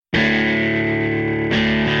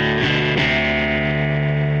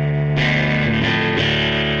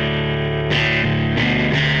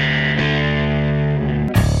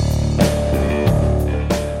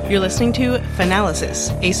You're listening to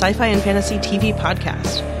Finalysis, a sci-fi and fantasy TV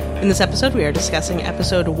podcast. In this episode, we are discussing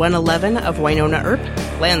episode 111 of Wynonna Earp,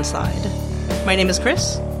 Landslide. My name is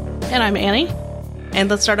Chris. And I'm Annie. And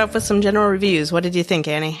let's start off with some general reviews. What did you think,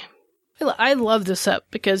 Annie? I love this ep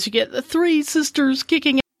because you get the three sisters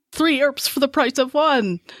kicking 3 Earps for the price of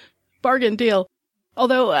 1. Bargain deal.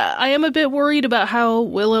 Although I am a bit worried about how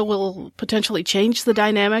Willow will potentially change the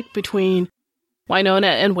dynamic between Wynonna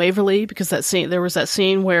and Waverly, because there was that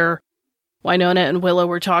scene where Wynonna and Willow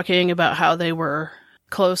were talking about how they were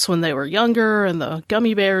close when they were younger and the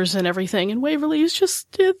gummy bears and everything, and Waverly is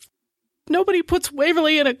just... nobody puts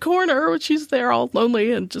Waverly in a corner when she's there all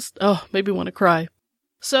lonely and just, made me want to cry.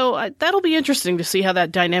 So that'll be interesting to see how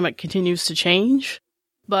that dynamic continues to change.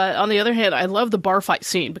 But on the other hand, I love the bar fight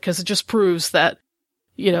scene because it just proves that,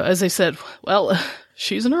 as I said, well,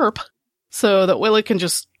 she's an Earp. So that Willow can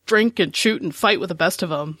just drink and shoot and fight with the best of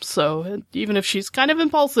them. So even if she's kind of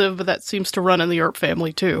impulsive, but that seems to run in the Earp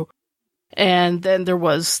family too. And then there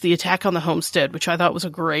was the attack on the homestead, which I thought was a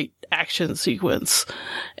great action sequence.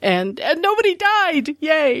 And nobody died!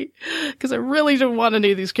 Yay! Because I really didn't want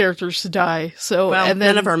any of these characters to die. So, and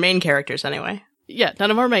then, none of our main characters anyway. Yeah,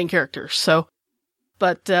 none of our main characters. So,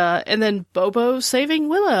 but, and then Bobo saving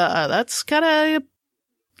Willa. That's kind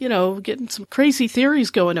of, getting some crazy theories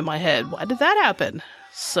going in my head. Why did that happen?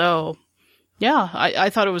 So, yeah, I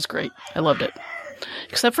thought it was great. I loved it.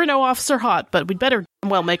 Except for no Officer Hot, but we'd better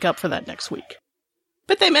make up for that next week.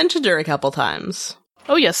 But they mentioned her a couple times.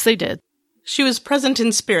 Oh, yes, they did. She was present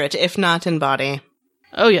in spirit, if not in body.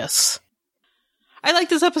 Oh, yes. I like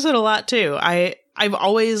this episode a lot, too. I've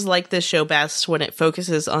always liked this show best when it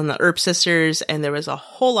focuses on the Earp sisters, and there was a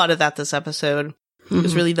whole lot of that this episode. Mm-hmm. It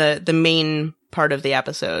was really the main part of the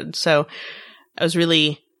episode. So I was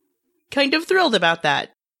really kind of thrilled about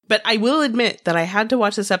that. But I will admit that I had to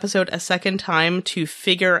watch this episode a second time to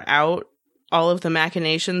figure out all of the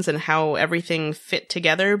machinations and how everything fit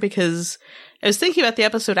together, because I was thinking about the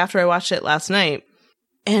episode after I watched it last night,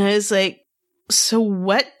 and I was like, so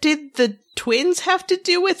what did the twins have to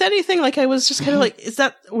do with anything? Like, I was just kind of like,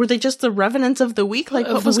 were they just the revenants of the week? Like,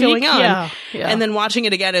 what was going on? Yeah. And then watching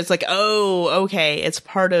it again, it's like, oh, okay, it's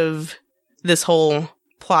part of this whole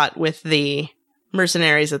plot with the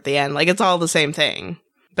mercenaries at the end. Like, it's all the same thing.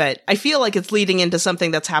 But I feel like it's leading into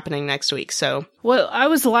something that's happening next week, so... Well, I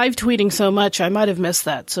was live tweeting so much, I might have missed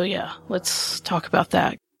that. So yeah, let's talk about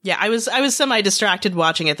that. Yeah, I was semi-distracted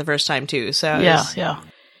watching it the first time, too, so... Yeah.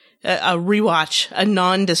 A rewatch, a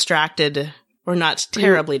non-distracted, or not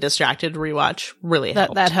terribly distracted rewatch really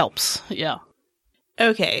helped. That helps, yeah.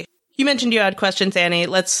 Okay. You mentioned you had questions, Annie.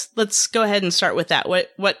 Let's go ahead and start with that.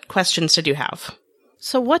 What questions did you have?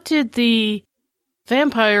 So what did the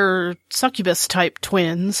vampire succubus-type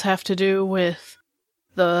twins have to do with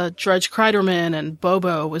the Judge Kreiderman and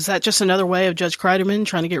Bobo? Was that just another way of Judge Kreiderman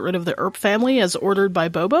trying to get rid of the Earp family as ordered by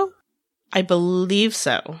Bobo? I believe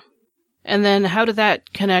so. And then how did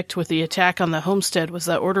that connect with the attack on the homestead? Was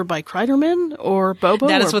that ordered by Kreiderman or Bobo?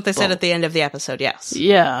 That is what they said at the end of the episode, yes.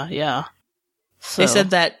 Yeah. So. They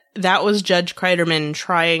said that was Judge Kreiderman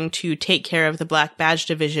trying to take care of the Black Badge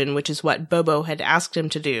Division, which is what Bobo had asked him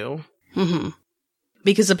to do. Mm-hmm.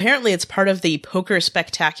 Because apparently it's part of the Poker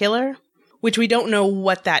Spectacular, which we don't know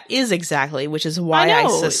what that is exactly, which is why I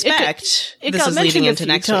suspect this is leading into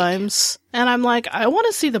next week. And I'm like, I want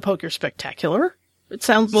to see the Poker Spectacular. It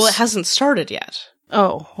sounds... Well, it hasn't started yet.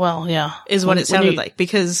 Oh, well, yeah. Is what it sounded like.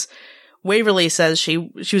 Because Waverly says she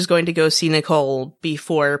was going to go see Nicole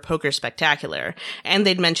before Poker Spectacular. And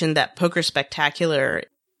they'd mentioned that Poker Spectacular,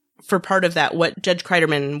 for part of that, what Judge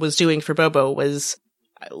Kreiderman was doing for Bobo was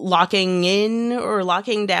locking in or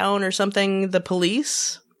locking down or something the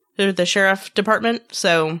police or the sheriff department.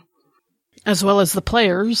 So, as well as the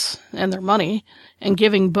players and their money, and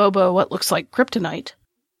giving Bobo what looks like kryptonite.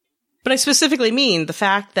 But I specifically mean the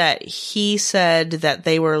fact that he said that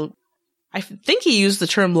they were, I think he used the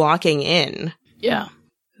term locking in. Yeah.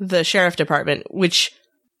 The sheriff department, which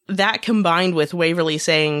that combined with Waverly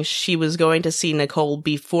saying she was going to see Nicole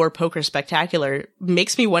before Poker Spectacular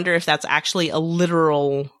makes me wonder if that's actually a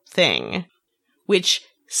literal thing, which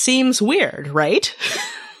seems weird, right?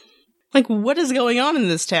 Like, what is going on in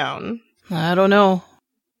this town? I don't know.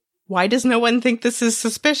 Why does no one think this is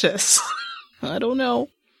suspicious? I don't know.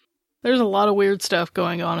 There's a lot of weird stuff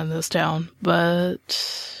going on in this town,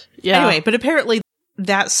 but yeah. Anyway, but apparently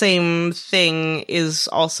that same thing is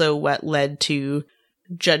also what led to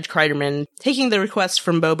Judge Kreiderman taking the request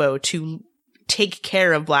from Bobo to take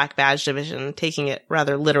care of Black Badge Division, taking it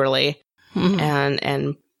rather literally,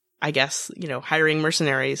 and I guess, hiring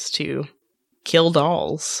mercenaries to kill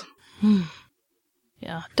dolls.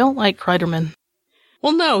 Yeah, don't like Kreiderman.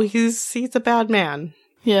 Well, no, he's a bad man.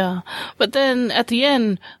 Yeah. But then at the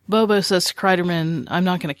end, Bobo says to Kreiderman, I'm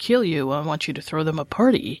not going to kill you. I want you to throw them a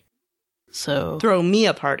party. So. Throw me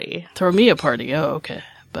a party. Throw me a party. Oh, okay.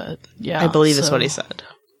 But yeah. I believe is what he said.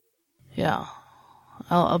 Yeah.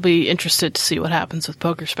 I'll be interested to see what happens with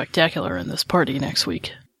Poker Spectacular in this party next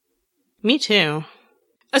week. Me too.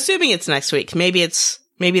 Assuming it's next week. Maybe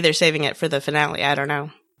they're saving it for the finale. I don't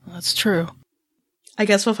know. That's true. I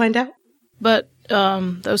guess we'll find out. But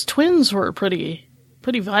those twins were pretty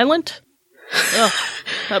violent. Ugh,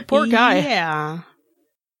 that poor guy. Yeah.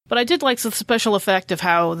 But I did like the special effect of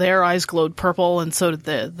how their eyes glowed purple, and so did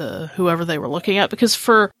the whoever they were looking at. Because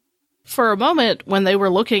for a moment, when they were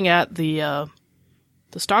looking at the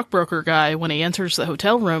stockbroker guy, when he enters the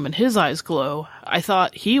hotel room and his eyes glow, I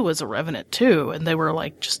thought he was a revenant too, and they were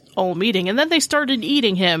like just all meeting. And then they started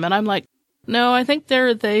eating him, and I'm like, no, I think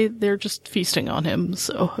they're just feasting on him.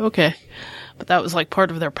 So okay, but that was like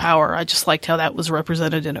part of their power. I just liked how that was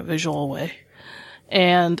represented in a visual way,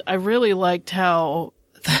 and I really liked how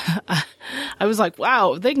I was like,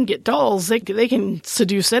 wow, they can get dolls. They can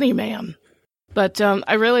seduce any man. But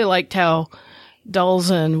I really liked how Dolls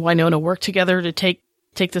and Wynonna worked together to take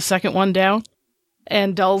the second one down.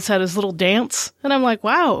 And Dolls had his little dance. And I'm like,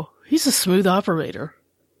 wow, he's a smooth operator.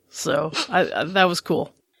 So that was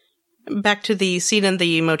cool. Back to the scene in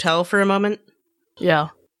the motel for a moment. Yeah.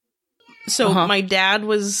 So my dad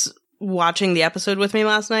was watching the episode with me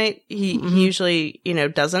last night. He usually,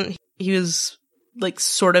 doesn't. He was like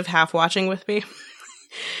sort of half watching with me.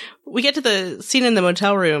 We get to the scene in the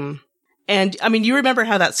motel room. And I mean, you remember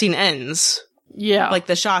how that scene ends. Yeah. Like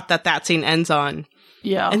the shot that scene ends on.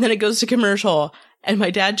 Yeah. And then it goes to commercial. And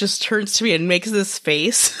my dad just turns to me and makes this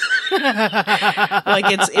face. Like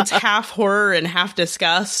it's half horror and half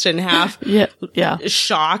disgust and half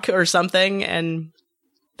shock or something. And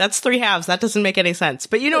that's three halves. That doesn't make any sense.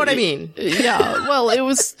 But you know what I mean. Yeah. Well, it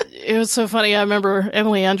was so funny. I remember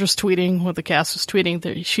Emily Andrus tweeting, when the cast was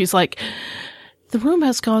tweeting, she's like, the room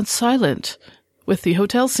has gone silent with the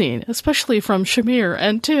hotel scene, especially from Shamir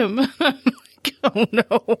and Tim. Like, oh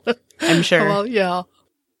no. I'm sure. Well, yeah.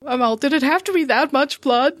 I'm all, did it have to be that much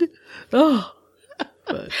blood? Oh.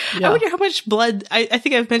 But, yeah. I wonder how much blood, I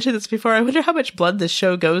think I've mentioned this before, I wonder how much blood this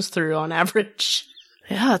show goes through on average.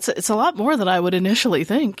 Yeah, it's a lot more than I would initially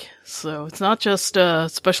think. So it's not just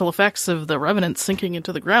special effects of the Revenant sinking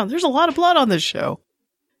into the ground. There's a lot of blood on this show.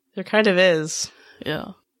 There kind of is.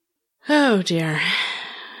 Yeah. Oh, dear.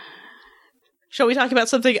 Shall we talk about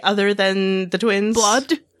something other than the twins?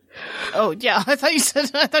 Blood? Oh, yeah. I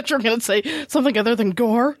thought you were going to say something other than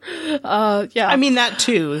gore. Yeah. I mean, that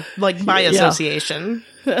too, like by association.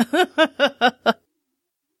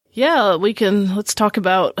 Yeah, let's talk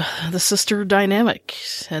about the sister dynamic.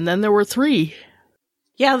 And then there were three.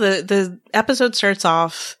 Yeah, the episode starts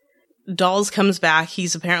off, Dolls comes back.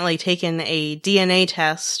 He's apparently taken a DNA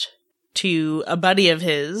test to a buddy of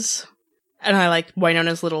his. And I like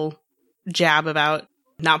Wynonna's little jab about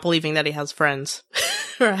not believing that he has friends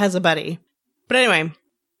or has a buddy. But anyway,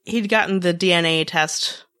 he'd gotten the DNA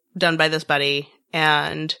test done by this buddy,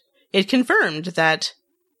 and it confirmed that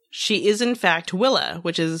she is in fact Willa,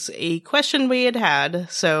 which is a question we had had.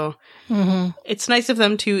 So it's nice of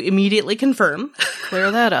them to immediately confirm.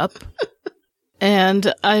 Clear that up.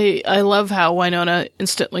 And I love how Wynonna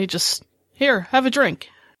instantly just, here, have a drink.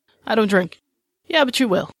 I don't drink. Yeah, but you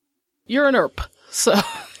will. You're an Earp. So,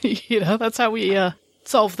 that's how we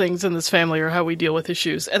solve things in this family, or how we deal with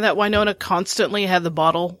issues. And that Wynonna constantly had the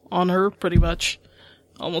bottle on her pretty much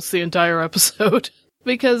almost the entire episode.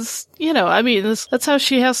 Because, that's how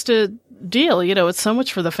she has to deal. It's so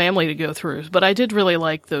much for the family to go through. But I did really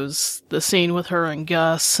like the scene with her and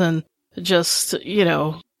Gus, and just,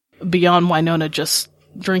 beyond Wynonna just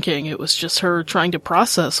drinking, it was just her trying to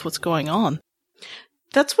process what's going on.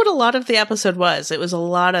 That's what a lot of the episode was. It was a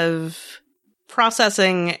lot of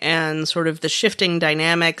processing and sort of the shifting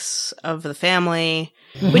dynamics of the family,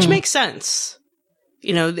 which makes sense.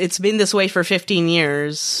 It's been this way for 15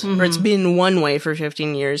 years, or it's been one way for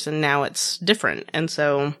 15 years, and now it's different. And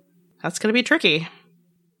so that's going to be tricky.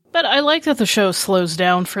 But I like that the show slows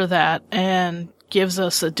down for that and gives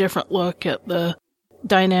us a different look at the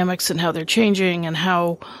dynamics and how they're changing, and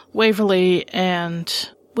how Waverly and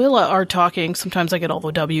Willa are talking. Sometimes I get all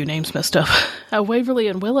the W names messed up. How Waverly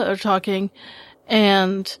and Willa are talking,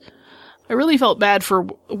 and I really felt bad for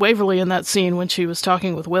Waverly in that scene when she was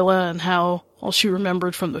talking with Willa, and how all she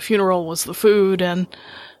remembered from the funeral was the food, and,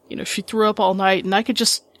 she threw up all night, and I could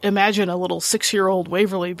just imagine a little 6-year-old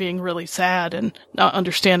Waverly being really sad and not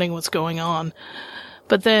understanding what's going on.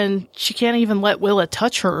 But then she can't even let Willa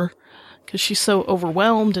touch her, because she's so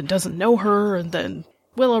overwhelmed and doesn't know her, and then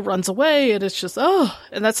Willa runs away, and it's just,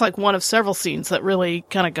 and that's like one of several scenes that really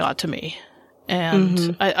kind of got to me.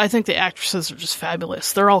 And I think the actresses are just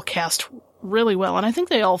fabulous. They're all cast really well, and I think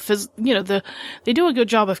they all, they do a good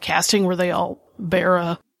job of casting where they all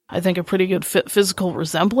bear I think a pretty good physical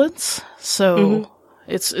resemblance. So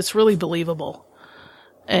it's really believable.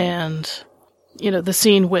 And, the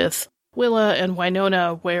scene with Willa and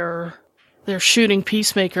Wynonna where they're shooting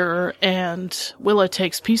Peacemaker, and Willa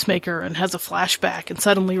takes Peacemaker and has a flashback and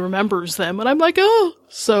suddenly remembers them. And I'm like,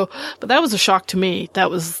 but that was a shock to me. That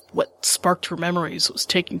was what sparked her memories, was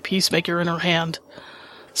taking Peacemaker in her hand.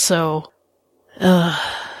 So,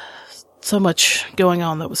 so much going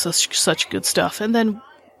on that was such good stuff. And then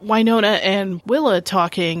Wynonna and Willa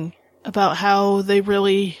talking about how they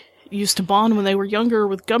really used to bond when they were younger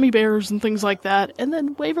with gummy bears and things like that. And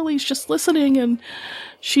then Waverly's just listening, and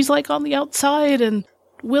she's like on the outside, and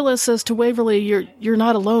Willa says to Waverly, you're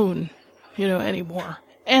not alone, anymore.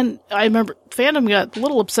 And I remember fandom got a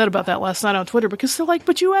little upset about that last night on Twitter because they're like,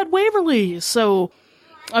 but you had Waverly. So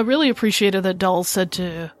I really appreciated that Dulles said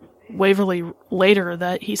to Waverly later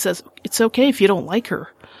that he says, it's okay if you don't like her.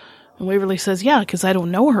 And Waverly says, yeah, because I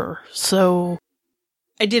don't know her. So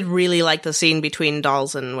I did really like the scene between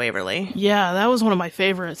Dulles and Waverly. Yeah, that was one of my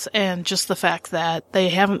favorites. And just the fact that they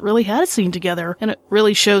haven't really had a scene together. And it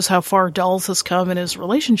really shows how far Dulles has come in his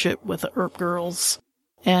relationship with the Earp girls.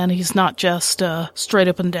 And he's not just a straight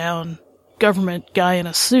up and down government guy in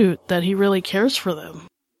a suit, that he really cares for them.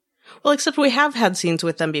 Well, except we have had scenes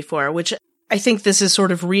with them before, which I think this is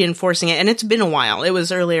sort of reinforcing it. And it's been a while. It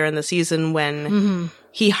was earlier in the season when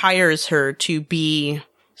he hires her to be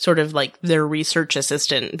sort of like their research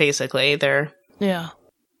assistant, basically. They're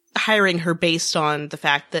hiring her based on the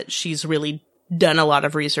fact that she's really done a lot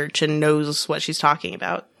of research and knows what she's talking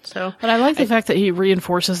about. So, but I like the fact that he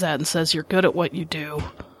reinforces that and says, you're good at what you do.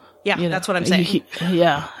 Yeah, that's what I'm saying.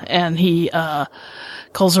 And he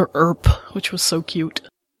calls her Earp, which was so cute.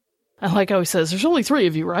 I like how he says, there's only 3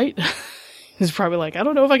 of you, right? He's probably like, I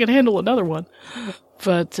don't know if I can handle another one.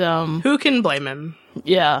 But who can blame him?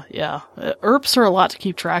 Yeah. Earps are a lot to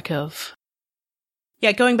keep track of.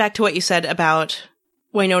 Yeah, going back to what you said about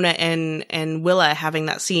Wynonna and Willa having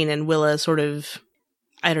that scene, and Willa sort of,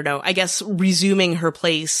 I don't know, I guess resuming her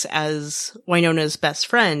place as Wynonna's best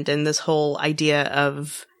friend, and this whole idea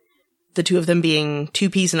of the two of them being 2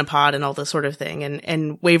 peas in a pod and all this sort of thing,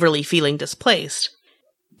 and Waverly feeling displaced.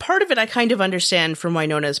 Part of it I kind of understand from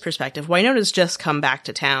Wynonna's perspective. Wynonna's just come back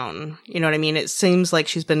to town. You know what I mean? It seems like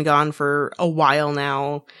she's been gone for a while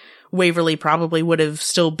now. Waverly probably would have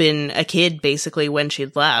still been a kid, basically, when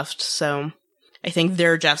she'd left. So I think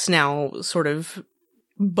they're just now sort of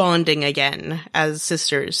bonding again as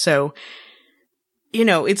sisters. So,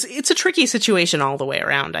 it's a tricky situation all the way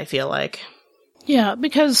around, I feel like. Yeah,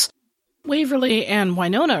 because Waverly and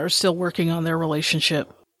Wynonna are still working on their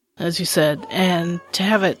relationship, as you said, and to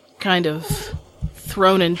have it kind of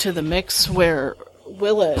thrown into the mix where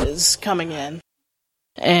Willa is coming in,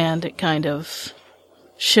 and it kind of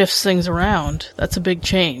shifts things around. That's a big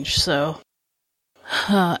change, so.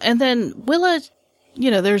 And then Willa,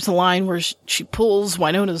 there's a line where she pulls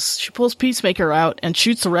Peacemaker out and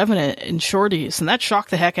shoots the Revenant in shorties, and that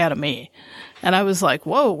shocked the heck out of me. And I was like,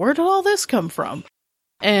 whoa, where did all this come from?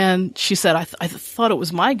 And she said, I thought it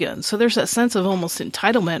was my gun. So there's that sense of almost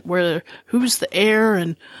entitlement where who's the heir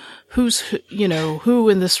and who's, who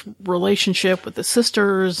in this relationship with the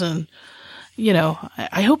sisters. And,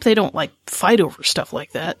 I hope they don't fight over stuff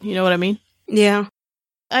like that. You know what I mean? Yeah.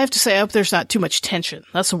 I have to say, I hope there's not too much tension.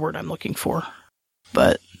 That's the word I'm looking for.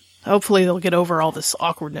 But hopefully they'll get over all this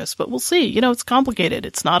awkwardness. But we'll see. It's complicated.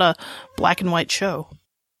 It's not a black and white show.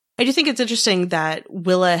 I do think it's interesting that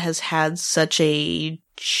Willa has had such a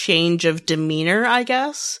change of demeanor, I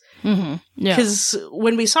guess. Mm-hmm. Yeah. Because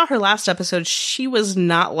when we saw her last episode, she was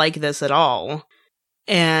not like this at all.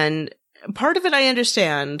 And part of it I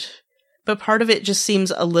understand, but part of it just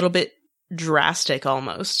seems a little bit drastic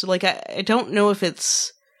almost. I don't know if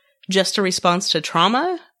it's just a response to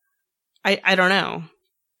trauma. I don't know.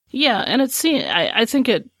 Yeah, and I think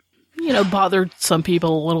it, bothered some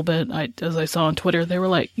people a little bit. As I saw on Twitter, they were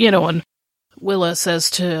like, when Willa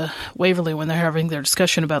says to Waverly when they're having their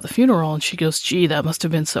discussion about the funeral, and she goes, gee, that must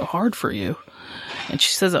have been so hard for you. And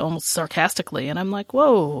she says it almost sarcastically, and I'm like,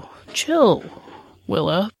 whoa, chill,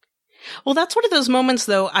 Willa. Well, that's one of those moments,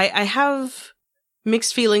 though, I have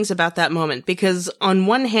mixed feelings about that moment, because on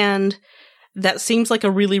one hand, that seems like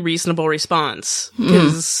a really reasonable response,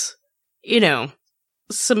 because, it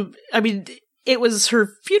was her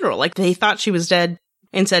funeral. They thought she was dead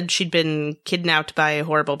and said she'd been kidnapped by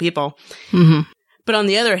horrible people. Mm-hmm. But on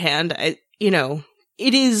the other hand,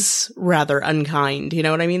 it is rather unkind, you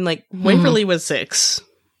know what I mean? Like, Waverly was 6.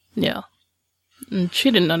 Yeah. And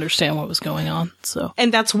she didn't understand what was going on, so.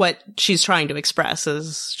 And that's what she's trying to express,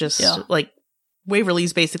 is just, like,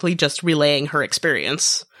 Waverly's basically just relaying her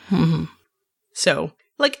experience. Mm-hmm. So,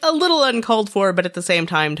 like, a little uncalled for, but at the same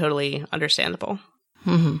time, totally understandable.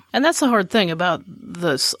 Mm-hmm. And that's the hard thing about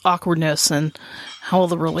this awkwardness and how all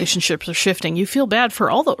the relationships are shifting. You feel bad for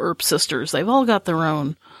all the Earp sisters. They've all got their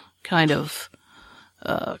own kind of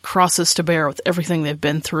crosses to bear with everything they've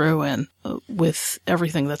been through and with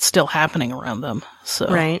everything that's still happening around them. So,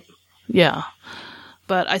 right. Yeah.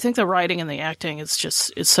 But I think the writing and the acting is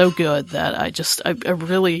just, it's so good that I'm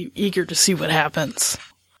really eager to see what happens.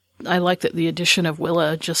 I like that the addition of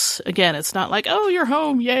Willa just, again, it's not like, oh, you're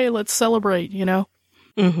home, yay, let's celebrate, you know?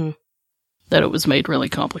 Mm-hmm. That it was made really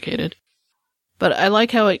complicated. But I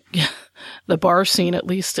like how the bar scene, at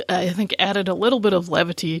least, I think added a little bit of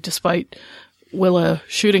levity despite Willa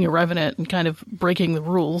shooting a revenant and kind of breaking the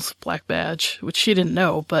rules, Black Badge, which she didn't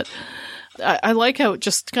know, but I like how it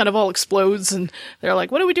just kind of all explodes and they're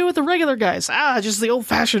like, what do we do with the regular guys? Just the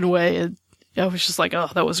old-fashioned way. And I was just like, oh,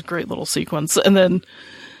 that was a great little sequence. And then,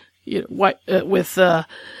 you know, with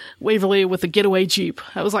Waverly with the getaway Jeep,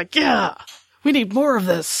 I was like, yeah, we need more of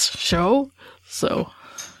this show. So,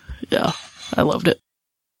 yeah, I loved it.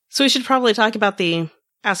 So we should probably talk about the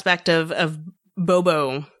aspect of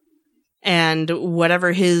Bobo and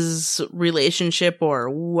whatever his relationship or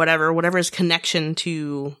whatever his connection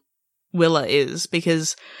to Willa is,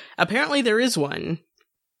 because apparently there is one.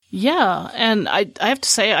 Yeah, and I have to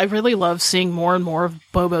say, I really love seeing more and more of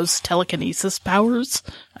Bobo's telekinesis powers.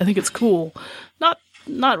 I think it's cool.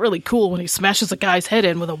 Not really cool when he smashes a guy's head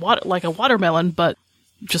in with a watermelon, but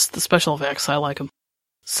just the special effects, I like them.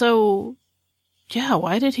 So, yeah,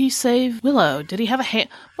 why did he save Willow? Did he have a hand?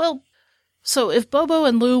 Well, so if Bobo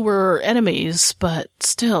and Lou were enemies, but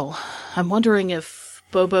still, I'm wondering if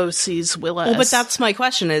Bobo sees Willa Well, but that's my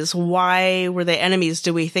question, is why were they enemies?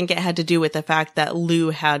 Do we think it had to do with the fact that Lou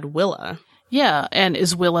had Willa? Yeah, and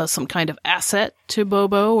is Willa some kind of asset to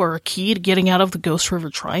Bobo or a key to getting out of the Ghost River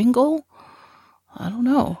Triangle? I don't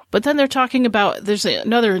know. But then they're talking about, there's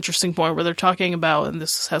another interesting point where they're talking about, and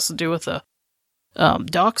this has to do with the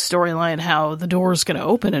Doc storyline, how the door is going to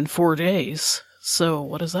open in 4 days. So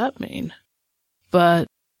what does that mean? But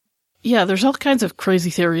yeah, there's all kinds of crazy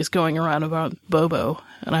theories going around about Bobo,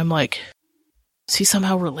 and I'm like, is he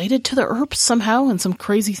somehow related to the Earp somehow in some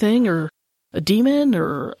crazy thing, or a demon,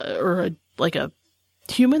 or a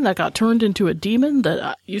human that got turned into a demon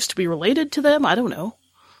that used to be related to them? I don't know.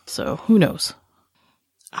 So who knows?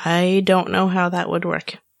 I don't know how that would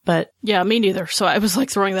work, but yeah, me neither. So I was like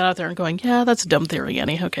throwing that out there and going, yeah, that's a dumb theory,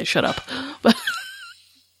 Annie. Okay, shut up. But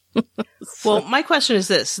well, my question is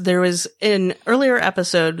this. There was an earlier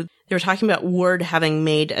episode, they were talking about Ward having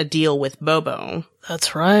made a deal with Bobo.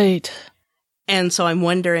 That's right. And so I'm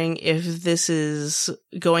wondering if this is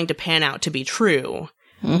going to pan out to be true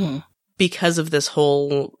because of this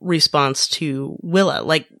whole response to Willa.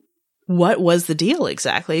 Like, what was the deal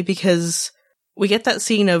exactly? Because we get that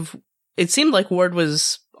scene of, it seemed like Ward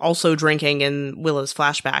was also drinking in Willa's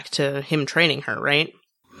flashback to him training her, right?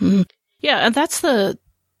 Mm-hmm. Yeah, and that's the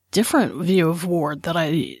different view of Ward that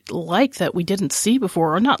I like that we didn't see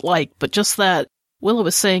before, or not like, but just that Willa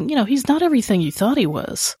was saying, you know, he's not everything you thought he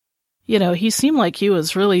was. You know, he seemed like he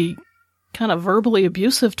was really kind of verbally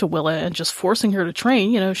abusive to Willa and just forcing her to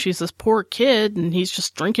train. You know, she's this poor kid and he's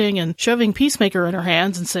just drinking and shoving Peacemaker in her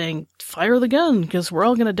hands and saying, fire the gun because we're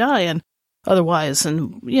all going to die and otherwise.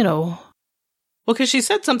 And, you know. Well, because she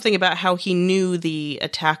said something about how he knew the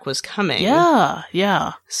attack was coming. Yeah,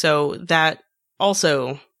 yeah. So that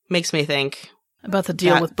also makes me think about the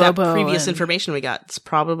deal with Bobo. That previous information we got is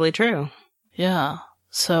probably true. Yeah.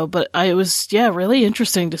 So, but it was, really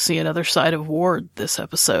interesting to see another side of Ward this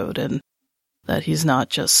episode, and that he's not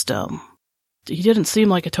just, he didn't seem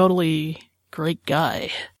like a totally great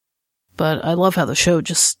guy. But I love how the show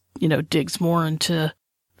just, digs more into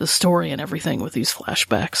the story and everything with these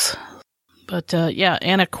flashbacks. But,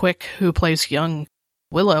 Anna Quick, who plays young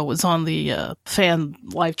Willa, was on the fan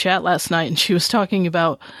live chat last night, and she was talking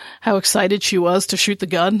about how excited she was to shoot the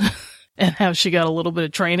gun. And how she got a little bit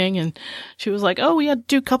of training, and she was like, oh, we had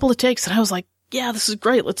to do a couple of takes, and I was like, yeah, this is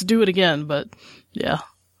great, let's do it again. But yeah,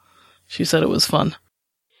 she said it was fun.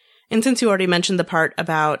 And since you already mentioned the part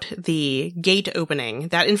about the gate opening,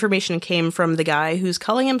 that information came from the guy who's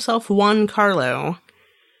calling himself Juan Carlo.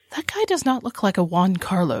 That guy does not look like a Juan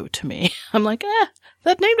Carlo to me. I'm like,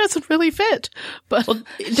 that name doesn't really fit. But well,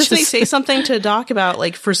 didn't they say something to Doc about,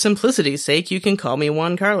 like, for simplicity's sake, you can call me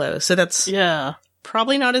Juan Carlo? So that's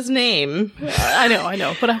probably not his name. I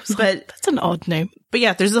know. But I was like, that's an odd name. But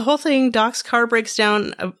yeah, there's the whole thing. Doc's car breaks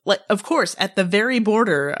down, of course, at the very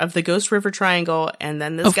border of the Ghost River Triangle, and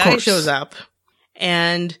then this guy shows up.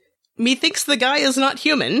 And methinks the guy is not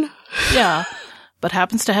human. Yeah, but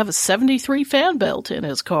happens to have a 73 fan belt in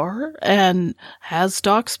his car, and has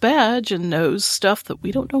Doc's badge, and knows stuff that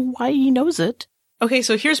we don't know why he knows it. Okay,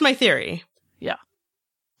 so here's my theory. Yeah.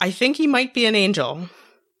 I think he might be an angel.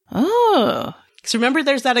 Oh. So remember,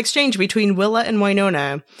 there's that exchange between Willa and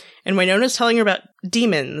Wynonna, and Wynonna's telling her about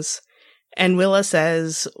demons, and Willa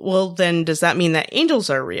says, well, then does that mean that angels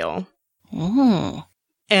are real? Oh.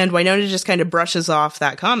 And Wynonna just kind of brushes off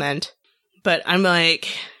that comment, but I'm like,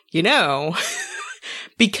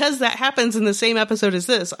 because that happens in the same episode as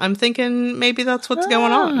this, I'm thinking maybe that's what's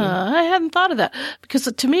going on. I hadn't thought of that,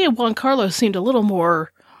 because to me, Juan Carlos seemed a little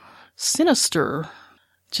more sinister,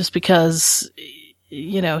 just because...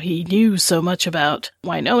 he knew so much about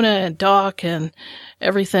Wynonna and Doc and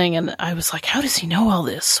everything, and I was like, how does he know all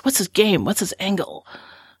this? What's his game? What's his angle?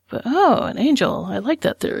 But, an angel. I like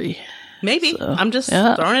that theory. Maybe. So, I'm just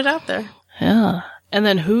throwing it out there. Yeah. And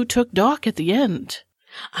then who took Doc at the end?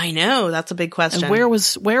 I know. That's a big question. And where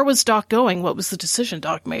was Doc going? What was the decision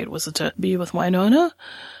Doc made? Was it to be with Wynonna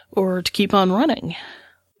or to keep on running?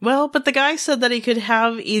 Well, but the guy said that he could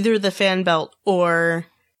have either the fan belt or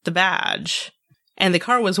the badge. And the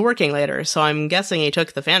car was working later, so I'm guessing he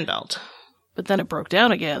took the fan belt. But then it broke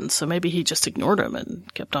down again, so maybe he just ignored him and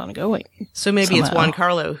kept on going. So maybe it's Juan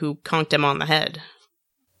Carlo who conked him on the head.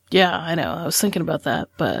 Yeah, I know. I was thinking about that,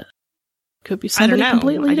 but could be somebody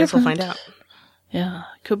completely different. I guess we'll find out. Yeah,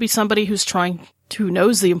 could be somebody who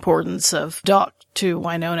knows the importance of Doc to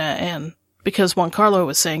Wynonna, and because Juan Carlo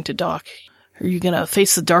was saying to Doc, are you going to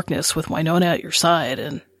face the darkness with Wynonna at your side?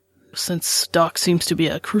 And since Doc seems to be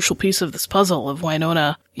a crucial piece of this puzzle of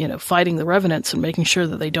Wynonna, fighting the Revenants and making sure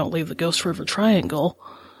that they don't leave the Ghost River Triangle.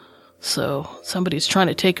 So somebody's trying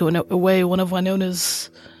to take away one of Wynonna's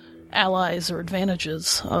allies or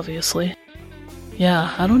advantages, obviously.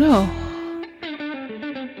 Yeah, I don't know.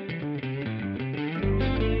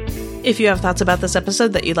 If you have thoughts about this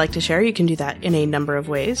episode that you'd like to share, you can do that in a number of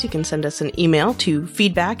ways. You can send us an email to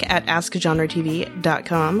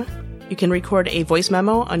feedback@askgenretv.com. You can record a voice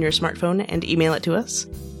memo on your smartphone and email it to us.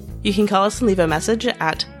 You can call us and leave a message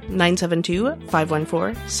at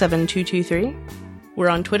 972-514-7223. We're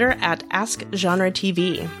on Twitter at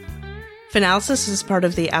AskGenreTV. Finalysis is part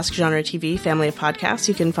of the Ask Genre TV family of podcasts.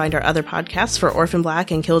 You can find our other podcasts for Orphan Black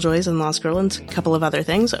and Killjoys and Lost Girl and a couple of other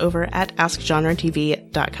things over at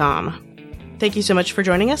AskGenreTV.com. Thank you so much for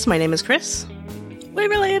joining us. My name is Chris. We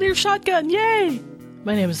really had your shotgun. Yay!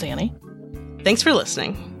 My name is Annie. Thanks for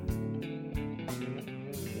listening.